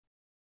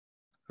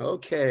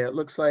Okay, it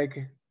looks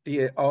like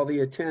all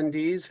the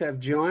attendees have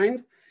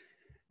joined,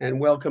 and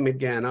welcome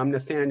again. I'm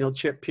Nathaniel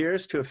Chip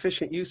Pierce to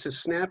Efficient Use of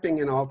Snapping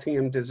in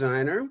Altium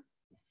Designer.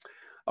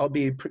 I'll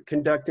be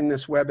conducting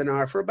this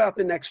webinar for about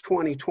the next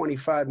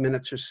 20-25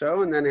 minutes or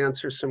so, and then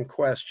answer some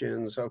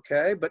questions,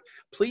 okay? But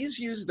please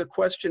use the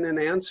question and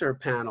answer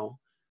panel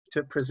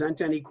to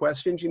present any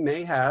questions you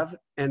may have,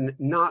 and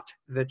not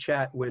the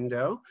chat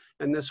window.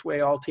 And this way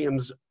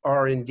Altium's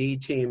R&D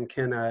team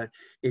can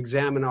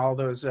examine all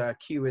those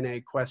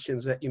Q&A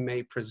questions that you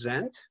may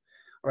present.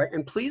 All right,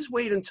 and please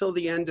wait until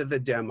the end of the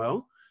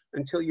demo,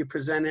 until you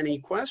present any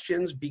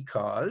questions,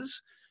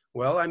 because,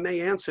 well, I may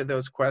answer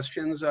those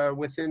questions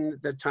within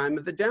the time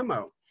of the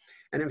demo.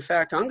 And in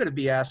fact, I'm gonna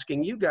be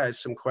asking you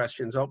guys some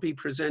questions. I'll be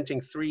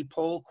presenting 3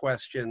 poll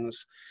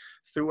questions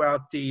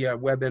throughout the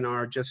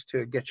webinar just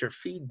to get your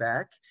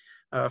feedback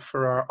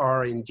for our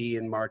R&D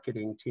and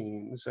marketing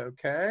teams,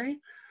 okay?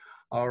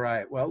 All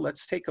right, well,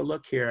 let's take a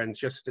look here and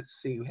just to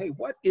see, hey,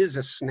 what is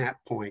a snap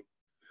point?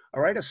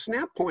 All right, a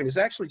snap point is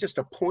actually just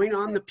a point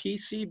on the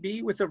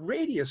PCB with a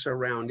radius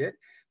around it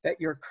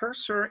that your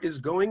cursor is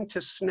going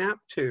to snap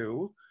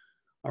to,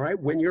 all right,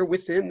 when you're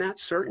within that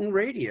certain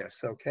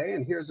radius, okay?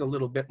 And here's a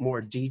little bit more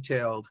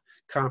detailed,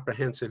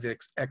 comprehensive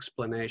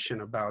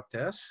explanation about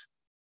this.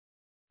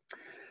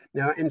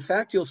 Now, in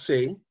fact, you'll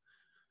see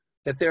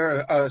that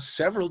there are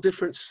several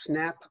different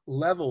snap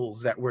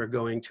levels that we're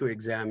going to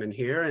examine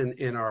here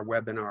in our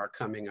webinar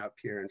coming up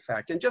here, in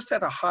fact. And just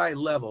at a high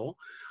level,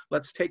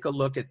 let's take a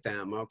look at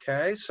them,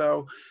 okay?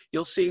 So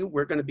you'll see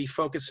we're going to be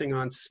focusing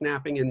on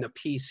snapping in the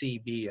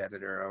PCB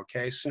editor,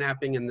 okay?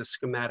 Snapping in the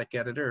schematic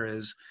editor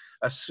is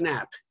a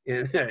snap,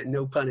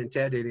 no pun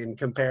intended, in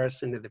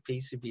comparison to the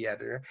PCB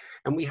editor.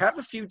 And we have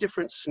a few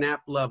different snap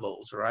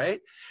levels,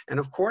 right? And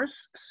of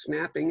course,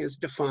 snapping is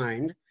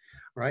defined,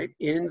 right,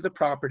 in the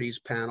properties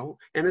panel,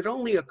 and it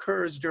only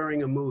occurs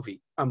during a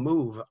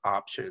move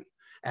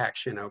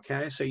action,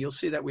 okay? So you'll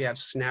see that we have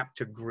snap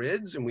to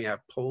grids, and we have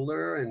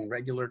polar and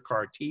regular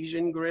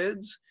Cartesian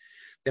grids.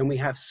 Then we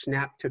have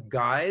snap to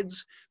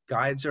guides.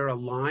 Guides are a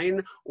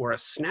line or a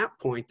snap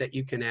point that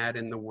you can add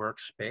in the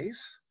workspace.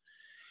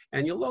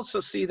 And you'll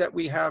also see that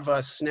we have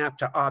a snap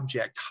to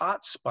object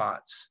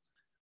hotspots,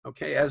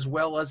 okay, as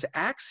well as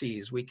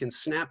axes. We can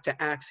snap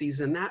to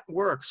axes, and that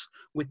works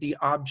with the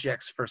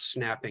objects for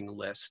snapping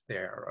list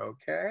there,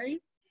 okay?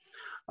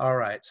 All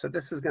right, so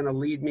this is gonna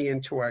lead me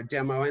into our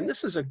demo, and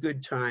this is a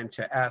good time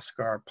to ask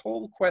our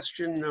poll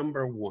question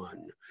number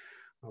 1,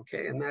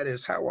 okay? And that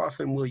is, how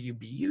often will you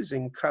be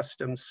using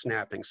custom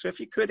snapping? So if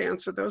you could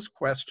answer those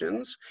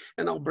questions,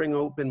 and I'll bring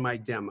open my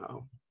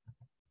demo.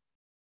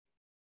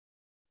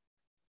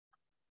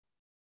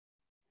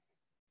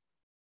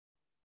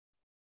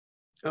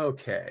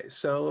 Okay,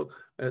 so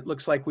it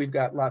looks like we've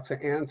got lots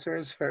of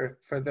answers for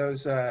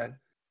those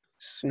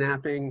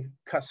snapping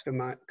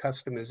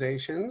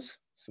customizations.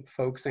 Some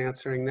folks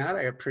answering that,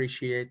 I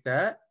appreciate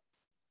that.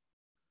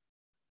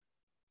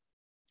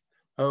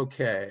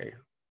 Okay,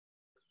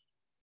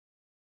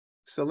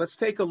 so let's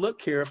take a look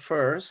here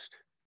first.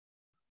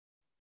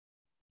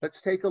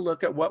 Let's take a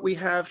look at what we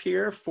have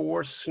here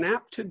for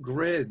snap to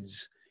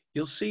grids.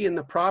 You'll see in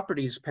the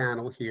properties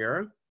panel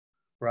here,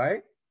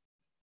 right?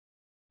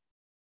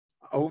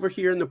 Over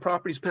here in the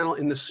properties panel,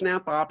 in the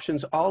snap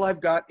options, all I've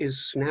got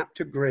is snap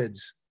to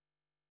grids.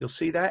 You'll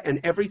see that,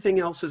 and everything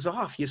else is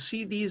off. You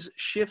see these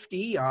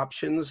Shift-E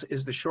options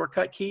is the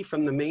shortcut key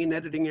from the main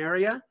editing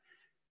area.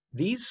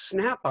 These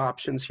snap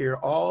options here,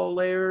 all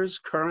layers,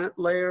 current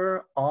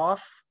layer,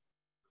 off.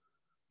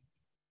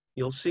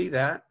 You'll see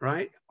that,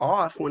 right?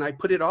 Off, when I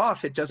put it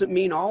off, it doesn't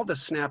mean all the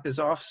snap is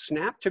off.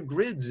 Snap to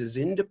grids is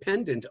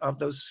independent of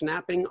those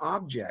snapping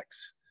objects.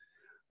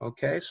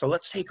 Okay, so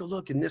let's take a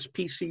look in this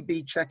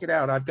PCB. Check it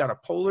out. I've got a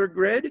polar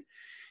grid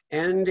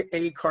and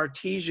a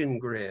Cartesian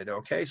grid.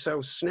 Okay,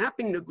 so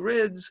snapping to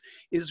grids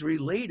is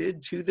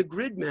related to the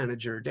grid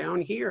manager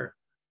down here.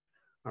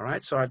 All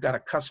right, so I've got a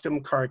custom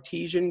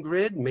Cartesian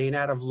grid made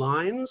out of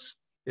lines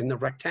in the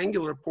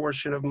rectangular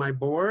portion of my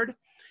board,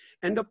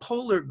 and a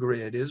polar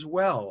grid as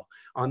well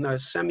on the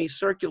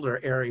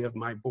semicircular area of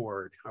my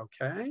board,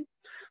 okay?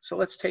 So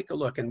let's take a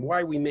look, and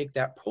why we make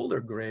that polar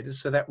grid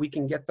is so that we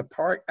can get the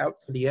part out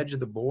to the edge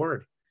of the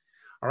board.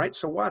 All right,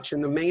 so watch,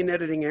 in the main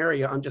editing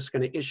area, I'm just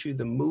gonna issue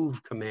the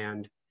move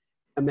command,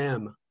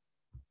 MM,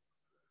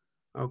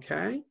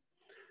 okay?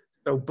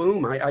 So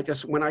boom, I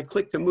just, when I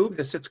click to move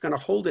this, it's gonna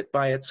hold it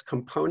by its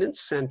component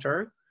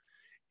center,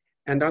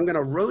 and I'm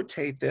gonna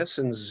rotate this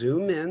and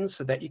zoom in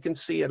so that you can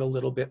see it a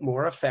little bit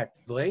more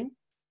effectively.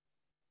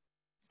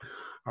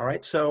 All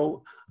right,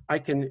 so I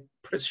can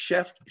press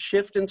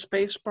shift and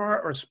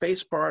spacebar or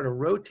spacebar to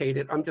rotate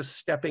it. I'm just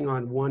stepping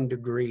on 1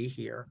 degree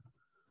here.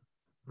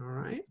 All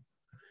right,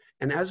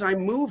 and as I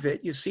move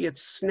it, you see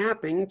it's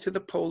snapping to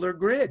the polar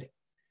grid.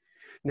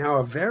 Now,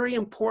 a very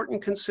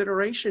important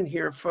consideration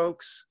here,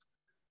 folks,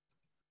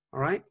 all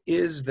right,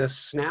 is the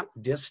snap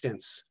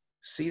distance.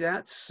 See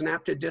that?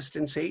 Snap to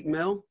distance 8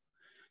 mil.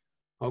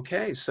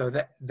 Okay, so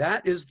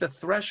that is the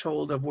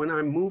threshold of when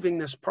I'm moving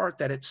this part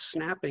that it's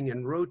snapping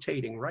and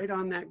rotating right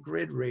on that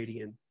grid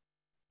radian.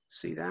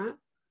 See that?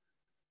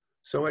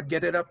 So I'd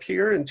get it up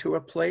here into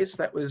a place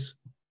that was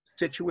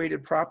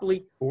situated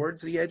properly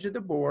towards the edge of the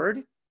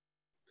board.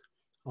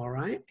 All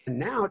right, and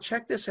now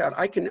check this out.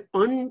 I can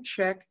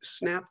uncheck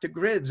snap to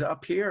grids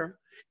up here,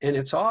 and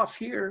it's off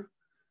here.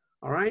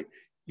 All right,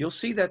 you'll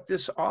see that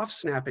this off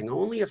snapping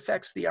only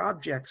affects the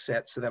object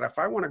set, so that if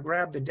I want to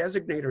grab the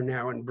designator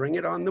now and bring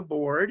it on the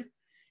board,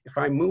 if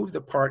I move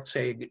the part,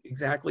 say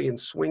exactly, and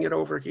swing it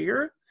over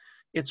here,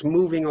 it's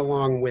moving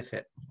along with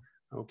it,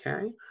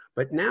 okay?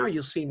 But now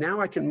you'll see,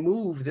 now I can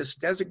move this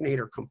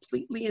designator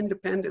completely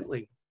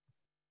independently.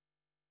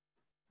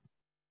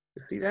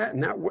 See that?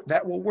 And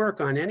that will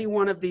work on any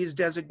one of these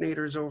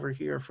designators over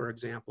here, for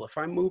example. If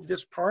I move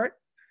this part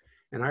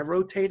and I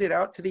rotate it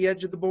out to the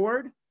edge of the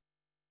board,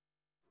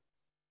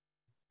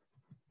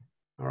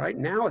 all right,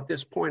 now at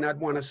this point, I'd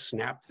want to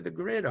snap to the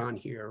grid on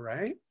here,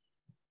 right?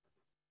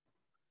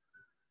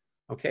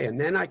 Okay,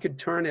 and then I could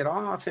turn it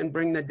off and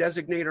bring the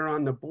designator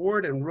on the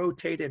board and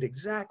rotate it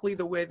exactly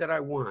the way that I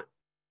want.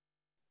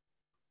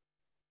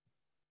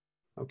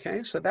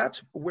 Okay, so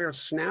that's where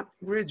snap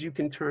grids, you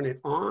can turn it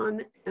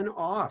on and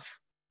off.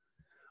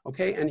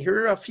 Okay, and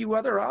here are a few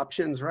other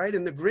options, right?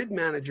 In the grid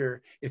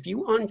manager, if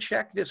you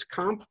uncheck this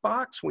comp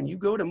box, when you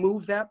go to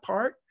move that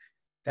part,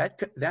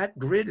 that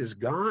grid is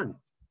gone.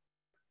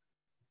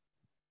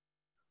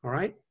 All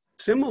right,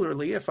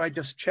 similarly, if I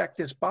just check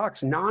this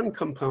box,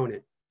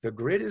 non-component, the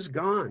grid is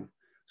gone.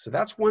 So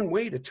that's one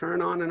way to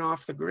turn on and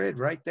off the grid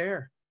right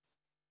there.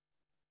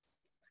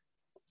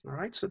 All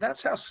right, so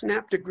that's how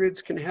snap to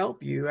grids can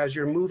help you as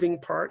you're moving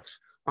parts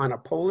on a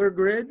polar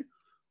grid,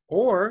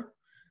 or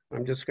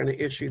I'm just going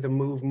to issue the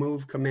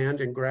move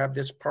command and grab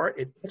this part.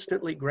 It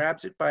instantly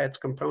grabs it by its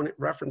component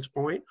reference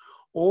point,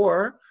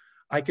 or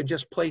I could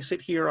just place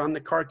it here on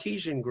the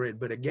Cartesian grid.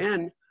 But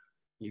again,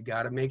 you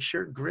got to make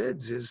sure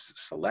grids is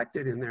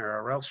selected in there,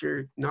 or else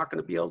you're not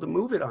going to be able to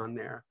move it on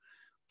there.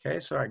 Okay,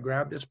 so I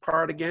grab this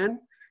part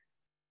again.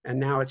 And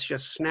now it's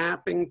just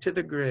snapping to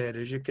the grid,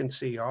 as you can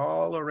see,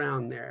 all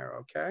around there,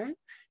 okay?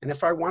 And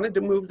if I wanted to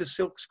move the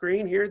silk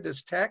screen here,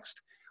 this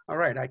text, all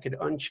right, I could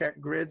uncheck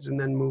grids and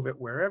then move it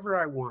wherever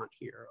I want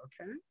here,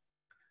 okay?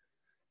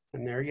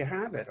 And there you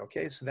have it,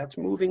 okay? So that's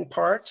moving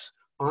parts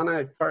on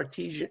a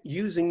Cartesian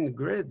using the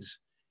grids.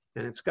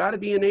 And it's got to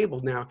be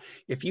enabled. Now,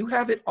 if you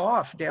have it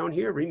off down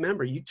here,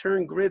 remember, you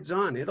turn grids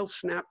on, it'll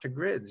snap to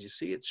grids. You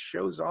see it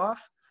shows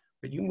off,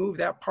 but you move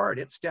that part,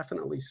 it's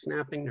definitely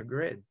snapping to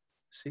grid.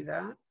 See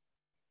that?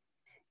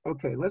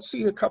 Okay, let's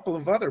see a couple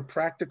of other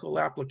practical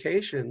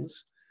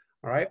applications,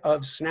 all right,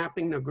 of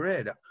snapping the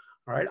grid.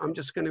 All right, I'm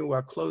just going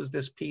to close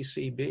this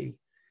PCB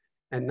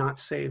and not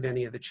save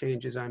any of the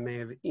changes I may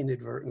have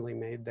inadvertently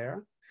made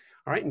there.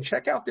 All right, and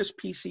check out this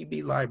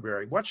PCB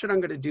library. What should I'm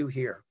going to do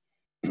here?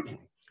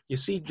 You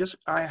see,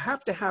 I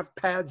have to have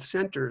pad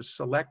centers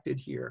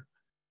selected here,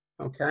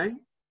 okay?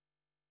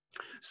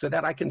 So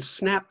that I can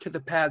snap to the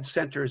pad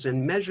centers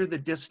and measure the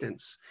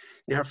distance.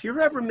 Now, if you're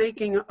ever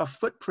making a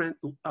footprint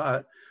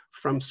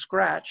from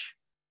scratch,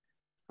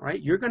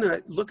 right, you're going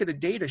to look at a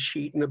data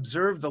sheet and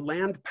observe the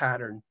land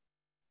pattern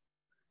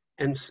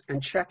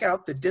and check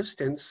out the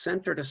distance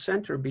center to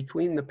center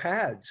between the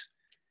pads.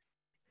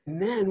 And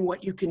then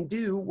what you can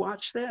do,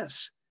 watch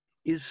this,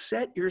 is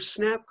set your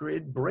snap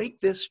grid, break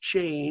this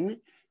chain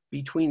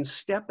between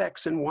step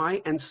X and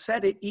Y and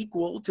set it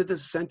equal to the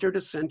center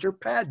to center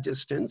pad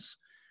distance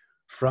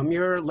from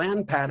your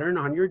land pattern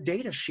on your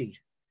data sheet.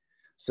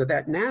 So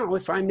that now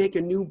if I make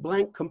a new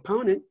blank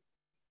component,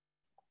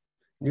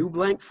 new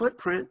blank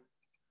footprint,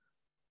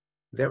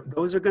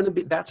 those are going to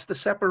be, that's the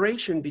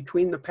separation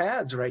between the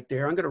pads right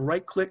there. I'm going to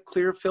right click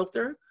clear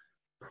filter,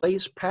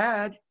 place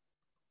pad,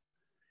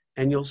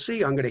 and you'll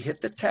see I'm going to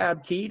hit the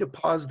tab key to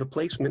pause the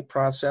placement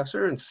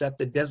processor and set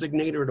the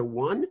designator to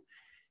 1.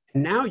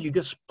 And now you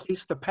just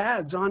place the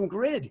pads on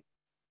grid.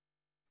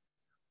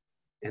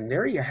 And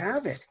there you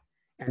have it.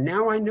 And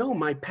now I know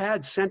my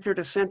pad center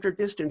to center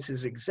distance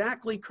is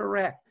exactly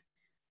correct.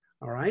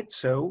 All right,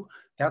 so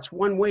that's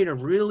one way to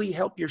really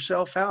help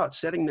yourself out,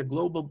 setting the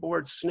global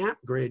board snap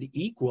grid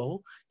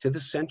equal to the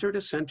center to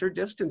center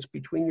distance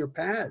between your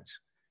pads.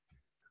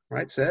 All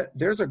right, so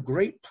there's a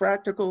great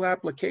practical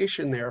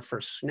application there for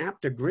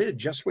snap to grid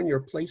just when you're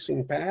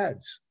placing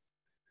pads.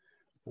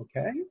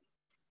 Okay,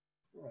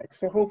 all right,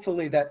 so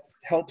hopefully that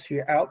helps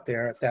you out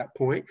there at that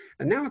point.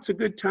 And now it's a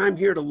good time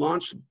here to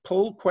launch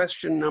poll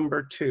question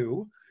number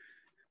 2,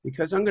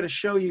 because I'm going to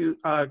show you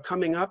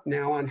coming up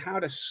now on how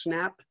to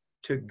snap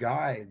to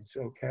guides,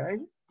 okay?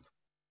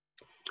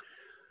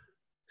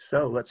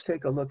 So let's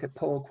take a look at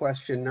poll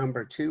question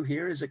number 2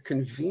 here. Is it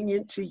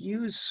convenient to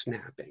use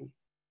snapping?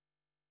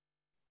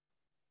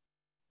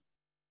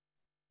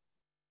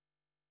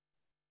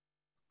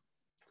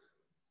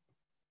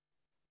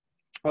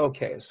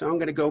 Okay, so I'm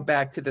going to go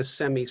back to the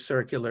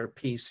semicircular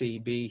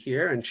PCB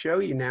here and show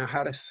you now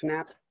how to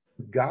snap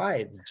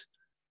guides.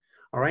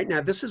 All right,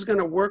 now this is going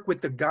to work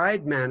with the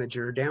guide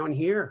manager down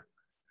here,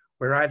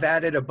 where I've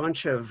added a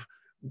bunch of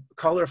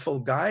colorful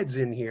guides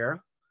in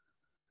here.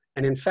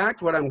 And in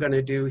fact, what I'm going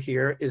to do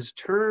here is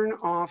turn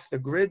off the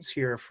grids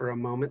here for a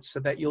moment so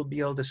that you'll be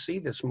able to see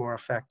this more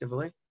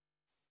effectively.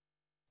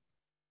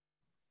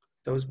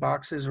 Those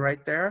boxes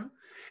right there.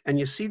 And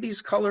you see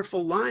these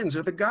colorful lines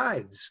are the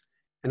guides.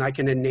 And I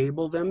can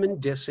enable them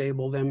and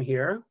disable them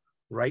here,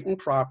 right in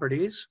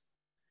properties.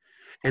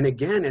 And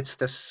again, it's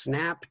the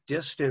snap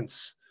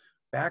distance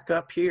back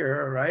up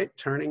here, right?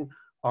 Turning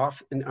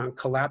off and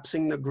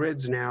collapsing the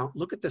grids now.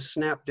 Look at the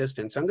snap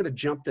distance. I'm going to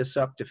jump this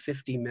up to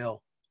 50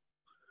 mil.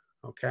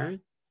 Okay.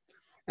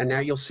 And now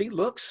you'll see,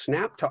 look,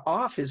 snap to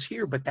off is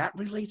here, but that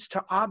relates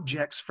to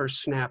objects for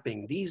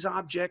snapping. These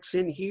objects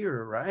in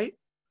here, right?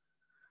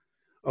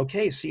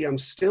 Okay, see, I'm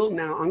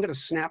going to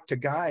snap to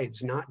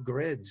guides, not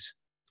grids.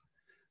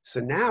 So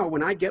now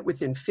when I get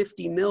within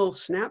 50 mil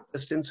snap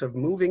distance of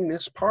moving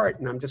this part,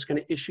 and I'm just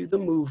going to issue the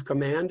move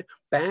command,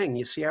 bang,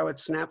 you see how it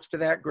snaps to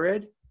that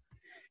grid?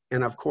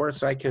 And of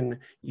course I can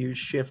use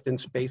shift and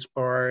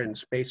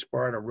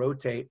spacebar to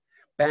rotate.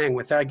 Bang,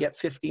 when I get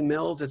 50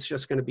 mils, it's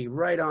just going to be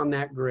right on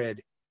that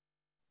grid.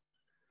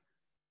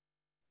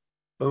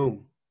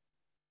 Boom,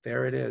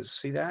 there it is.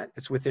 See that?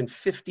 It's within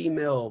 50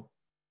 mil.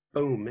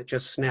 Boom, it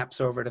just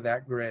snaps over to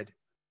that grid.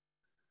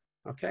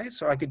 Okay,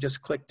 so I could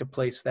just click to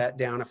place that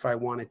down if I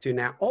wanted to.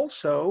 Now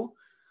also,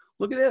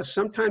 look at this.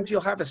 Sometimes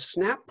you'll have a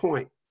snap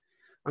point.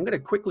 I'm going to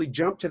quickly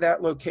jump to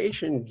that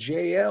location,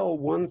 JL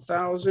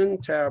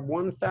 1000, tab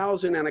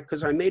 1000, and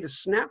because I made a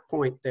snap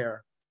point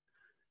there.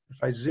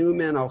 If I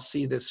zoom in, I'll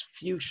see this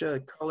fuchsia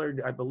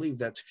colored, I believe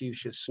that's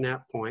fuchsia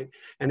snap point.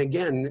 And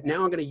again,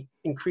 now I'm going to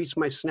increase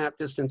my snap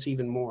distance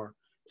even more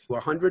to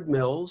 100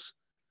 mils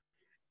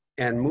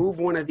and move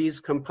one of these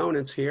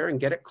components here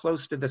and get it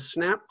close to the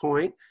snap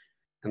point.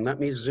 And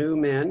let me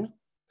zoom in,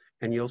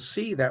 and you'll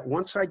see that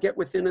once I get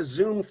within a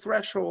zoom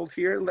threshold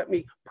here, let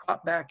me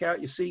pop back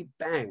out, you see,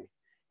 bang.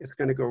 It's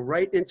going to go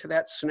right into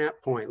that snap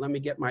point. Let me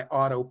get my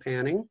auto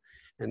panning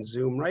and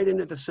zoom right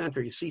into the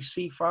center. You see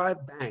C5,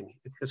 bang.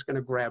 It's just going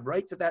to grab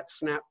right to that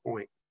snap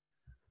point.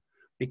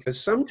 Because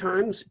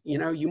sometimes, you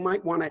know, you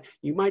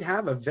might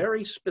have a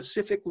very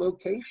specific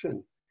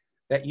location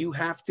that you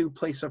have to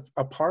place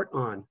a part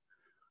on.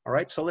 All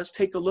right, so let's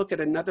take a look at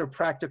another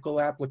practical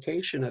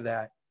application of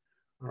that.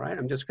 All right,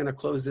 I'm just going to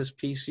close this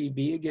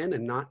PCB again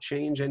and not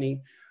change any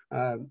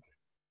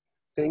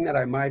thing that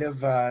I might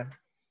have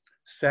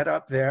set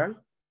up there.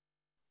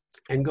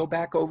 And go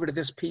back over to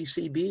this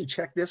PCB.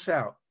 Check this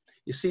out.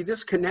 You see,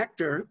 this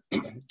connector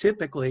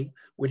typically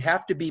would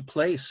have to be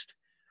placed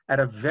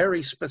at a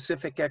very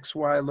specific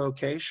XY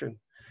location.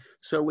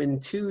 So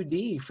in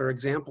 2D, for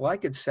example, I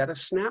could set a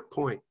snap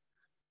point.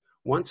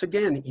 Once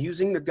again,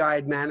 using the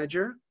guide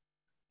manager,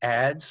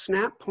 add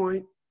snap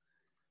point.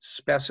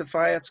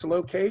 Specify its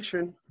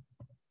location,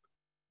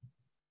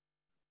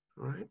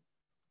 all right,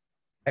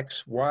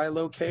 XY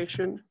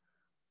location,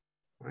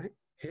 all right,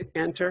 hit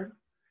enter.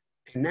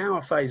 And now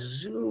if I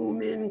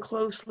zoom in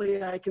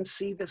closely, I can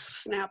see the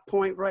snap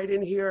point right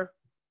in here.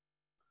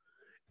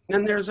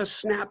 And there's a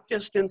snap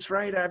distance,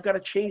 right? I've got to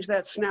change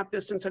that snap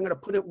distance. I'm going to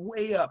put it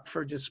way up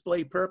for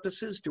display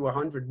purposes to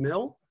 100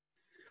 mil.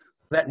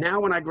 That now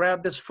when I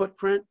grab this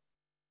footprint,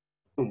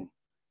 boom,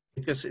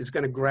 it just is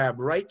going to grab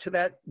right to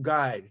that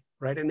guide.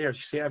 Right in there. You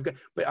see,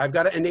 I've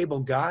got to enable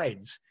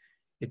guides.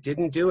 It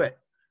didn't do it.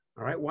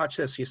 All right, watch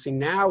this. You see,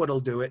 now it'll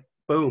do it.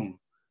 Boom.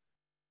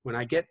 When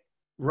I get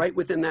right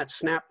within that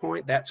snap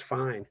point, that's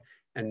fine.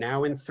 And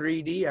now in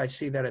 3D, I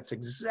see that it's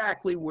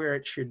exactly where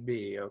it should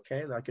be.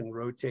 Okay, I can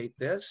rotate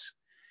this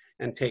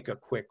and take a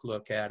quick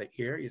look at it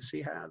here. You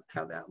see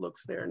how that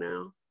looks there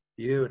now?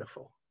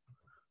 Beautiful.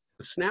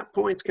 The snap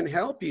points can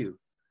help you,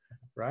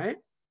 right?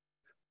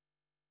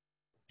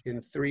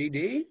 In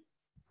 3D.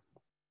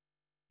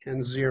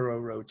 And zero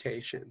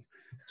rotation.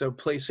 So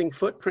placing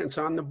footprints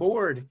on the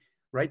board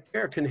right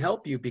there can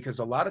help you because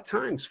a lot of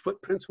times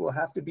footprints will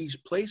have to be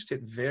placed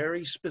at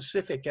very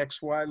specific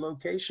XY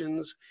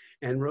locations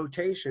and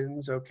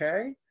rotations,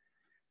 okay?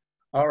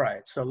 All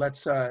right, so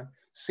let's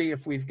see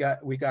if we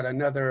got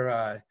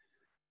another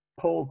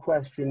poll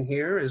question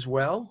here as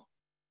well.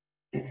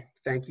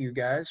 Thank you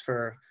guys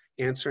for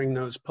answering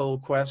those poll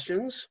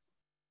questions.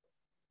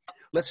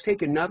 Let's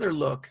take another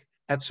look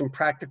at some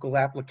practical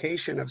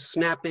application of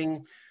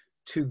snapping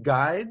to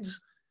guides,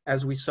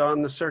 as we saw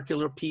in the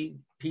circular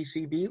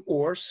PCB,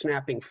 or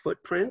snapping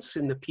footprints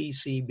in the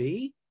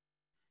PCB,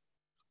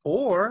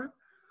 or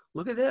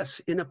look at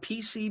this, in a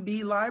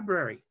PCB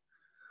library.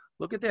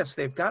 Look at this,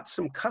 they've got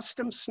some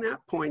custom snap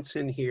points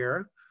in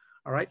here,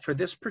 all right, for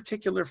this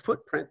particular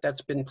footprint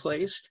that's been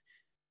placed.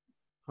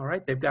 All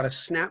right, they've got a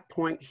snap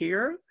point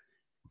here,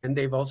 and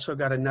they've also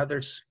got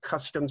another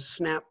custom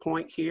snap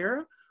point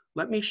here.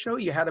 Let me show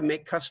you how to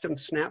make custom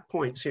snap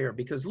points here,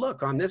 because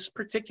look, on this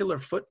particular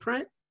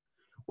footprint,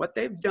 what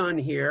they've done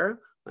here,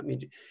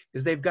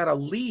 is they've got a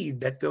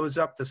lead that goes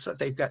up the side.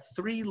 They've got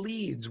 3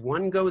 leads.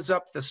 One goes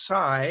up the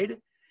side,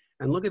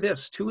 and look at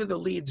this, 2 of the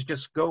leads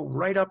just go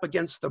right up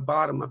against the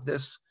bottom of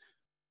this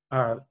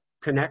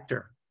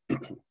connector.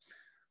 So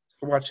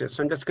watch this,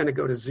 I'm just gonna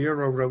go to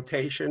 0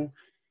 rotation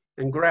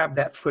and grab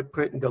that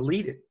footprint and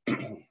delete it.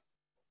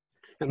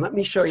 And let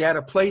me show you how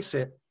to place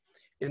it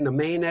in the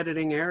main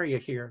editing area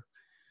here.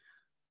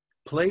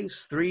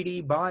 Place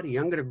 3D body.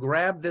 I'm going to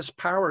grab this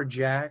power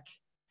jack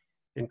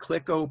and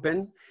click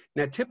open.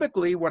 Now,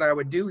 typically what I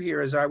would do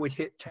here is I would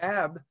hit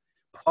tab,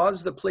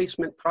 pause the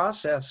placement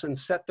process, and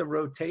set the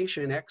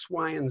rotation X,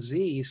 Y, and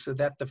Z so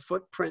that the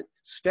footprint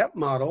step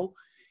model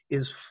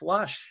is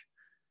flush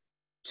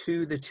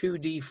to the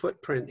 2D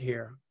footprint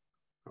here.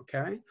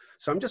 Okay,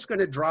 so I'm just going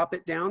to drop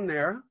it down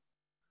there.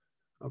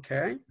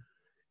 Okay,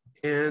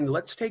 and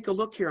let's take a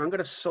look here. I'm going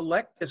to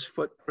select this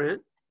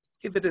footprint,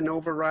 give it an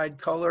override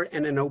color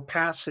and an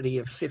opacity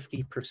of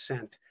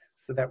 50%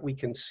 so that we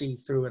can see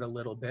through it a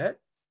little bit.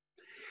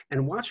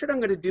 And watch what I'm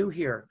going to do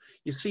here.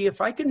 You see, if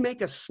I can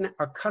make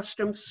a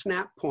custom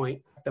snap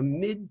point, the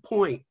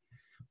midpoint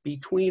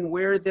between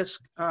where this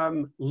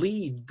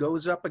lead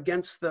goes up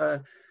against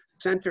the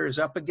centers,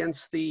 up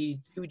against the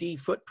 2D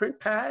footprint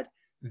pad,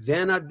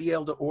 then I'd be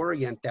able to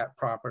orient that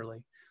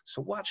properly.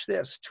 So watch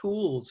this,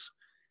 tools,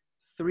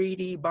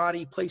 3D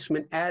body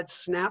placement, add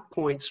snap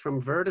points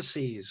from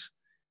vertices.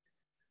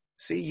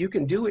 See, you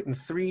can do it in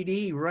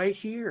 3D right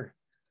here.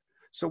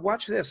 So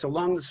watch this,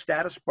 along the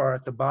status bar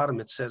at the bottom,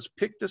 it says,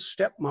 pick the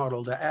step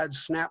model to add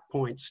snap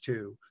points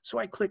to. So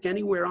I click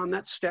anywhere on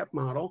that step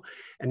model,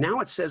 and now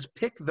it says,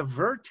 pick the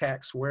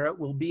vertex where it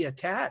will be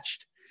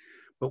attached.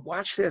 But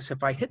watch this,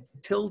 if I hit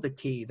the tilde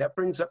key, that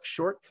brings up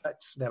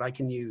shortcuts that I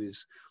can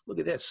use. Look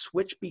at this,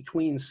 switch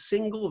between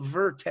single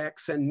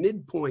vertex and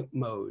midpoint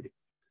mode.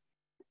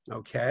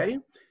 Okay,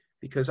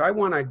 because I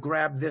want to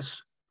grab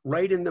this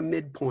right in the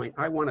midpoint.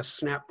 I want a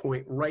snap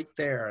point right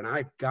there, and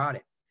I've got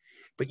it.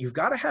 But you've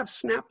got to have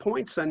snap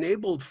points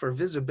enabled for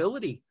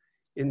visibility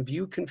in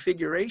view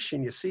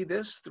configuration. You see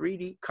this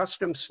 3D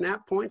custom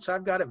snap points?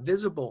 I've got it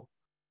visible.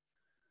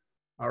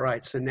 All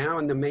right, so now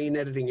in the main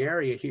editing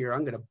area here,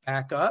 I'm going to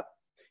back up,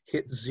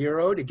 hit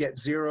 0 to get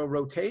 0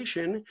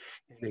 rotation.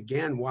 And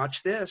again,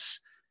 watch this.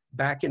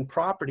 Back in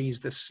properties,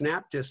 the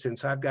snap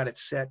distance, I've got it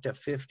set to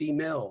 50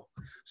 mil.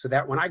 So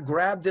that when I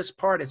grab this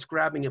part, it's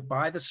grabbing it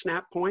by the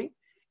snap point,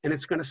 and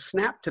it's going to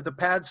snap to the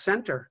pad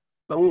center.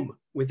 Boom,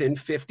 within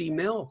 50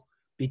 mil.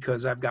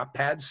 Because I've got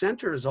pad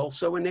centers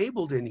also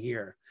enabled in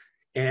here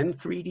and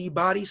 3D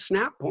body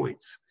snap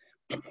points,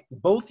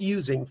 both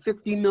using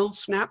 50 mil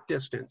snap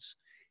distance.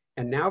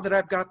 And now that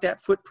I've got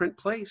that footprint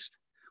placed,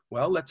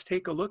 well, let's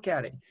take a look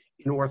at it.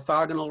 In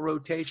orthogonal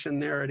rotation,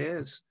 there it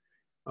is.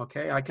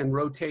 Okay, I can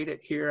rotate it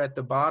here at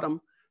the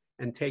bottom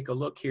and take a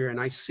look here, and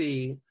I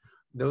see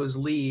those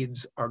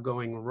leads are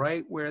going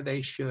right where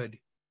they should.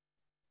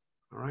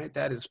 All right,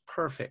 that is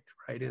perfect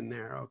right in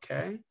there,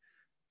 okay?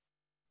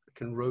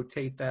 Can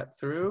rotate that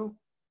through,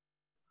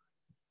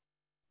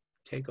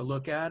 take a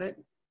look at it.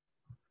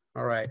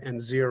 All right,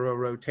 and 0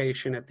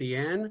 rotation at the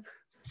end,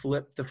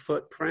 flip the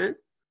footprint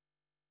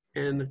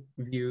and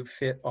view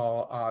fit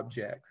all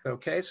objects.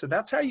 Okay, so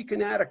that's how you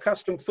can add a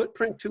custom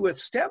footprint to a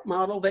step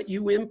model that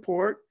you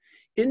import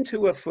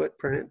into a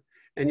footprint,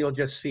 and you'll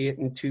just see it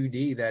in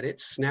 2D that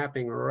it's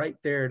snapping right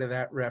there to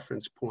that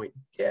reference point,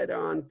 dead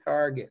on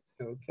target,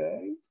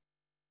 okay?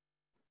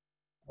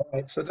 All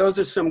right, so those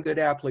are some good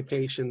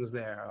applications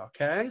there,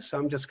 okay? So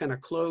I'm just going to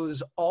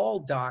close all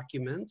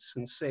documents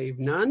and save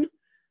none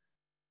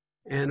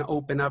and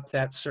open up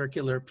that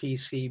circular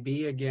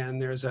PCB. Again,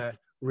 there's a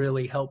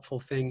really helpful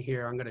thing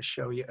here I'm going to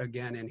show you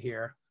again in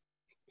here.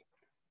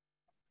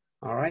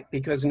 All right,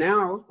 because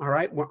now, all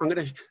right, well,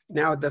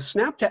 now the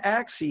snap to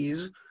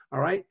axes, all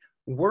right,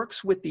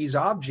 works with these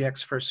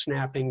objects for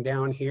snapping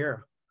down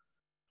here.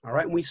 All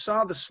right, and we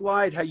saw the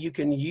slide how you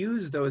can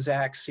use those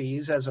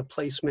axes as a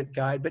placement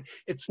guide, but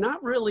it's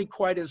not really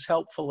quite as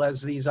helpful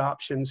as these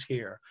options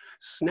here.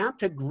 Snap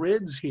to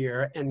grids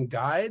here and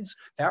guides,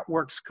 that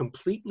works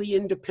completely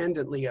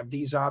independently of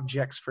these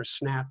objects for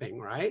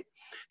snapping, right?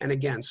 And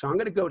again, so I'm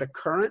going to go to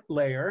current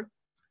layer,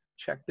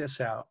 check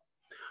this out.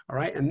 All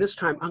right, and this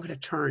time I'm going to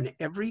turn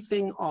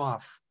everything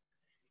off,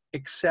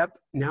 except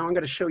now I'm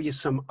going to show you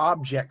some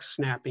object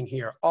snapping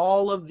here.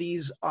 All of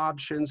these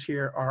options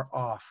here are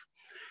off.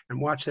 And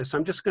watch this,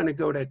 I'm just going to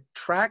go to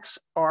tracks,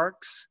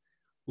 arcs,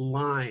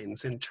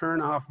 lines, and turn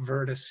off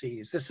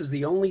vertices. This is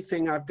the only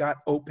thing I've got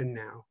open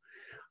now.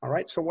 All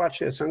right, so watch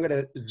this. I'm going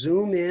to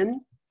zoom in.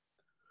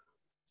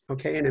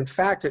 Okay, and in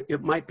fact,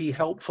 it might be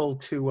helpful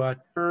to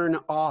turn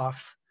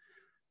off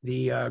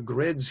the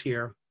grids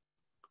here.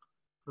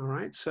 All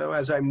right, so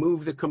as I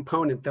move the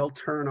component, they'll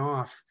turn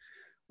off.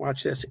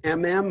 Watch this,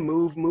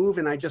 move,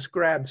 and I just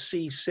grab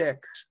C6.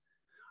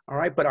 All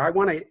right, but I'm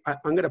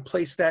going to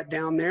place that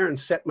down there and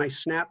set my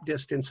snap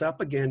distance up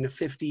again to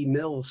 50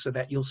 mils so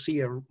that you'll see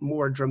a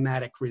more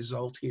dramatic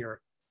result here.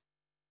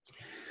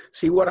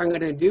 See what I'm going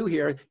to do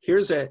here,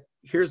 here's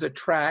a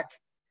track,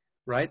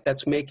 right,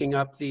 that's making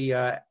up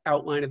the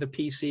outline of the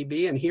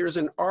PCB, and here's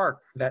an arc,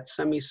 that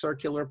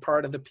semicircular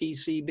part of the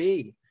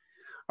PCB.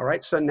 All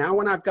right, so now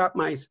when I've got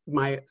my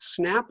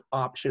snap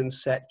option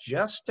set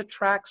just to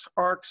tracks,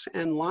 arcs,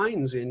 and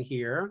lines in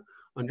here,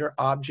 under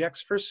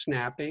objects for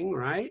snapping,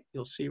 right?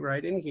 You'll see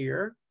right in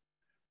here,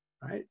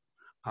 right?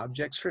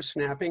 Objects for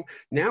snapping.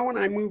 Now when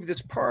I move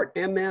this part,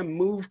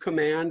 move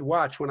command,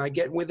 watch, when I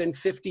get within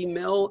 50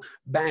 mil,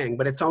 bang,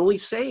 but it's only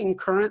saying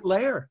current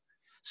layer.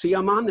 See,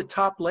 I'm on the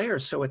top layer,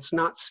 so it's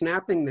not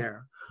snapping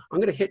there. I'm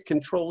gonna hit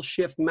Control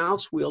Shift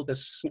mouse wheel to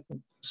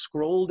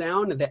scroll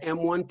down to the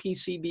M1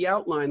 PCB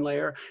outline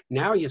layer.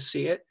 Now you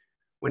see it.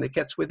 When it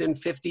gets within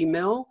 50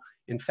 mil,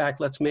 in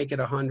fact, let's make it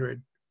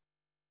 100.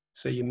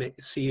 So you may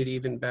see it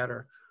even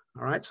better.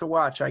 All right, so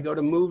watch, I go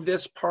to move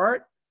this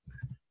part,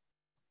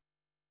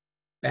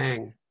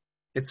 bang,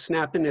 it's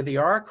snapped into the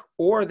arc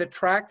or the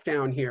track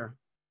down here.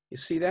 You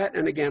see that?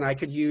 And again, I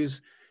could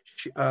use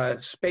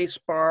space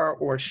bar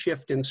or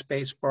shift and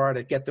space bar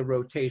to get the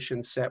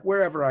rotation set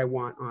wherever I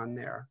want on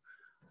there.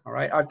 All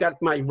right, I've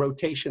got my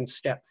rotation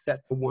step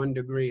set to 1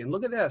 degree. And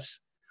look at this,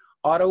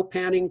 auto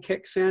panning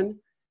kicks in.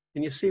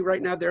 And you see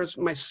right now, there's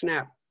my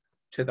snap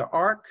to the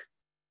arc,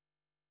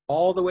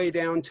 all the way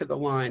down to the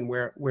line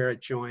where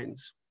it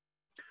joins.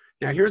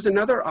 Now here's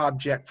another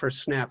object for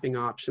snapping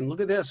option. Look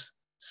at this,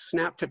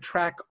 snap to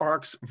track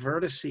arcs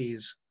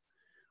vertices.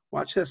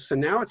 Watch this. So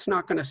now it's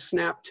not going to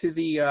snap to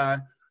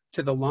the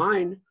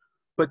line,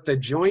 but the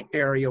joint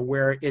area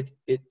where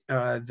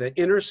the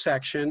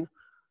intersection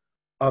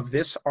of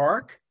this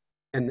arc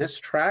and this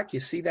track. You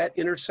see that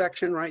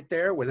intersection right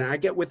there? When I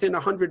get within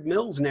 100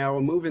 mils now,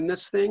 I'm moving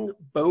this thing.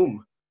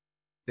 Boom,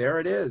 there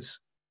it is.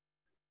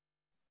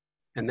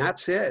 And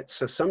that's it.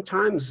 So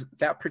sometimes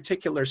that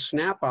particular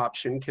snap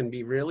option can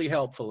be really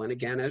helpful. And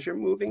again, as you're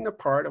moving the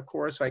part, of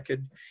course, I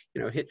could,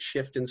 hit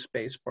shift and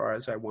space bar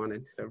as I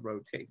wanted to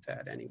rotate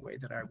that any way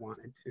that I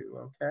wanted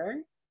to,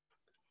 okay?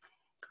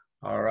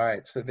 All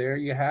right, so there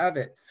you have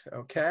it,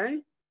 okay?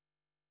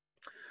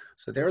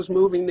 So there's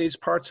moving these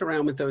parts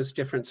around with those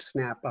different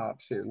snap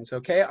options,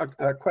 okay?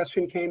 A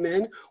question came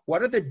in,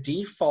 what are the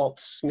default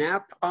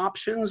snap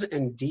options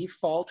and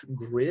default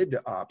grid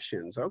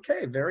options?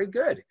 Okay, very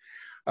good.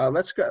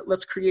 Let's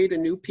create a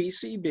new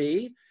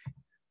PCB.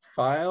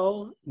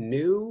 File,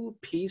 new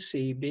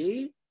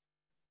PCB,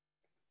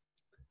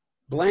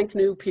 blank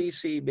new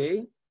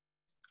PCB.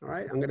 All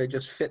right, I'm gonna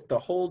just fit the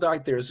whole die.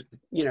 There's,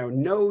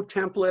 no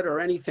template or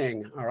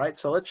anything. All right,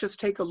 so let's just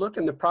take a look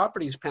in the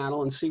properties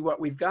panel and see what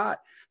we've got.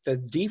 The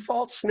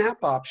default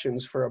snap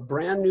options for a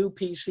brand new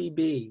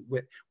PCB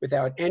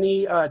without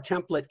any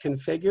template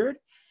configured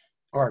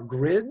are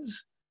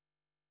grids,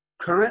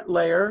 current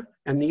layer,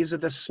 and these are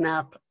the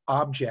snap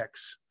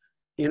objects.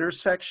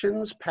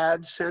 Intersections,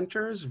 pad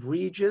centers,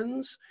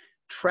 regions,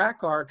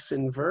 track arcs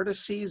and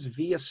vertices,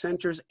 via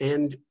centers,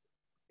 and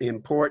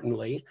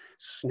importantly,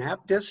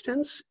 snap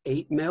distance,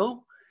 8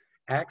 mil,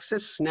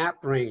 axis snap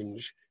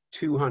range,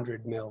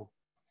 200 mil.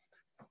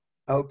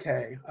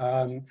 Okay,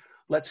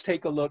 let's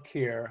take a look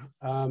here.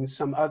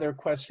 Some other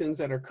questions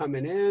that are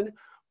coming in.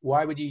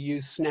 Why would you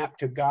use snap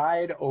to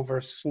guide over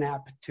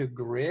snap to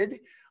grid?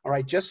 All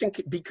right,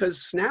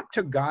 because snap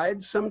to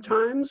guide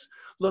sometimes,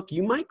 look,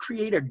 you might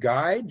create a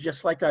guide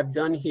just like I've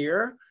done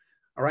here,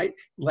 all right?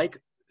 Like,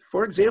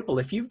 for example,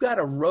 if you've got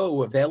a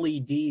row of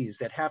LEDs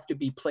that have to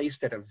be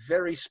placed at a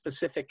very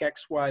specific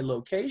XY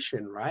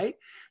location, right?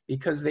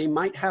 Because they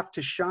might have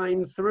to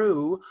shine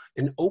through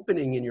an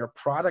opening in your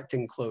product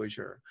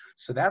enclosure.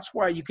 So that's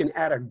why you can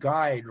add a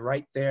guide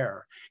right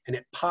there and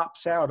it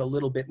pops out a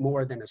little bit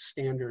more than a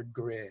standard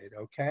grid,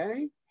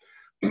 okay?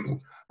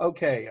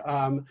 Okay,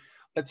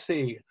 let's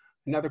see.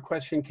 Another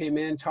question came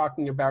in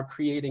talking about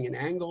creating an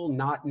angle,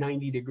 not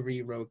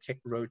 90-degree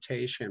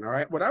rotation. All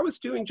right, what I was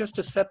doing just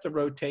to set the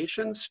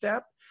rotation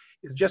step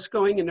is just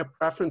going into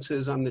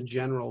preferences on the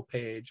general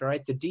page. All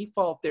right, the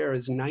default there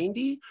is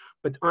 90,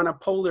 but on a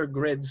polar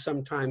grid,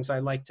 sometimes I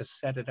like to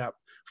set it up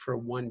for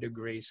 1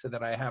 degree so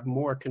that I have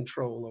more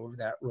control over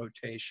that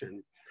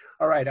rotation.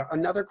 All right,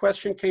 another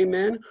question came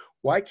in.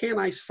 Why can't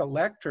I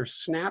select or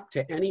snap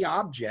to any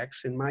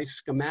objects in my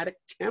schematic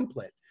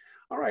template?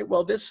 All right,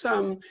 well, this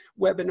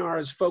webinar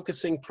is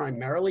focusing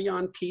primarily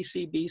on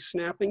PCB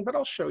snapping, but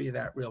I'll show you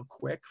that real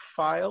quick.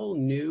 File,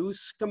 new,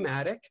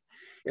 schematic.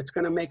 It's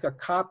gonna make a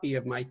copy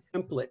of my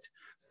template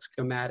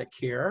schematic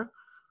here.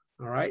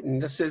 All right, and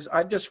this is,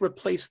 I've just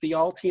replaced the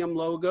Altium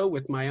logo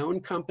with my own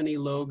company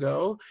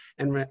logo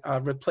and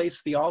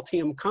replaced the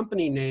Altium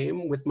company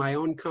name with my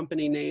own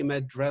company name,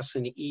 address,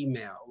 and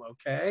email,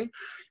 okay?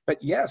 But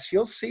yes,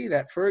 you'll see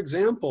that, for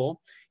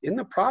example, in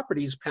the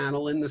properties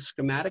panel in the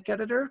schematic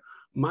editor,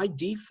 my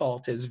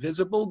default is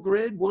visible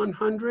grid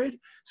 100,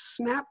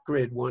 snap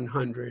grid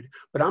 100,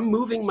 but I'm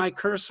moving my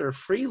cursor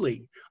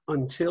freely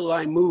until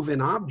I move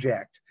an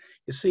object.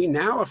 You see,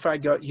 now if I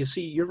go, you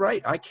see, you're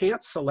right, I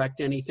can't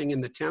select anything in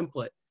the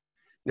template.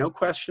 No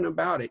question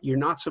about it. You're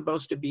not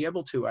supposed to be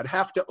able to. I'd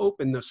have to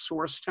open the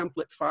source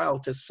template file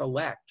to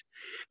select.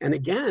 And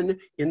again,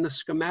 in the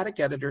schematic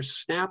editor,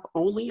 snap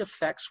only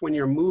affects when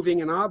you're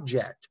moving an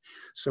object.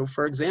 So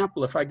for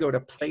example, if I go to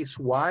place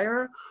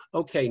wire,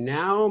 okay,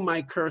 now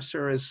my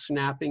cursor is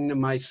snapping to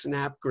my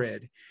snap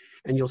grid.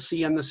 And you'll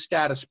see on the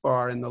status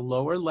bar in the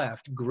lower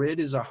left, grid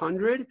is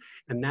 100,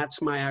 and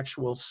that's my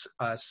actual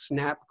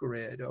snap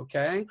grid,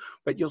 okay?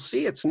 But you'll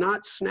see it's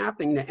not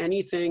snapping to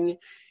anything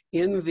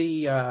in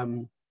the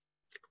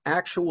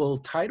actual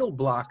title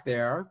block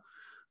there,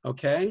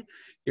 okay,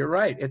 you're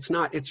right. It's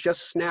not, it's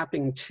just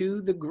snapping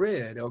to the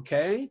grid,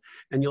 okay?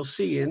 And you'll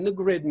see in the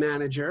grid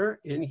manager,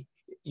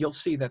 you'll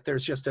see that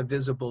there's just a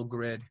visible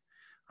grid.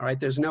 All right,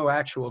 there's no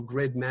actual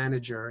grid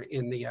manager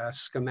in the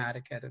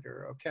schematic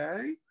editor,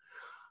 okay?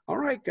 All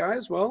right,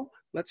 guys, well,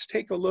 let's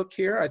take a look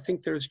here. I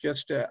think there's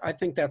just, I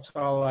think that's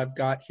all I've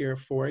got here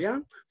for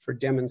you for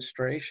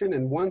demonstration.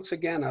 And once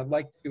again, I'd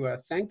like to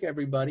thank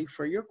everybody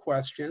for your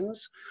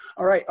questions.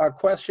 All right, our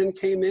question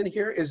came in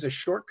here. Is a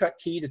shortcut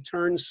key to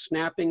turn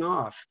snapping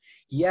off?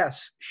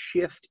 Yes,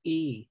 Shift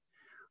E.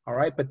 All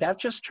right, but that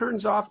just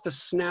turns off the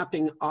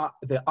snapping,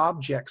 the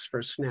objects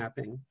for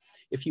snapping.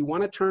 If you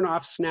want to turn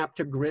off snap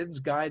to grids,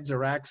 guides,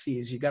 or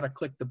axes, you got to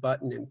click the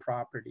button in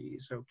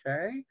properties,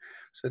 okay?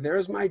 So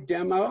there's my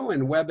demo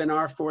and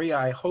webinar for you.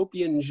 I hope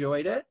you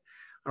enjoyed it.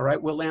 All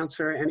right, we'll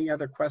answer any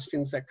other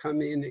questions that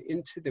come in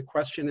into the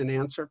question and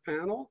answer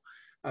panel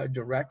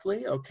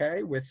directly,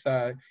 okay, with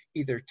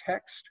either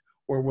text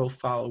or we'll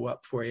follow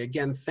up for you.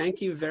 Again,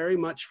 thank you very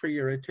much for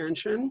your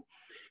attention.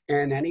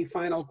 And any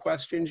final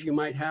questions you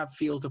might have,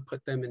 feel to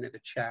put them into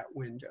the chat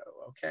window,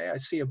 okay? I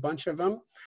see a bunch of them.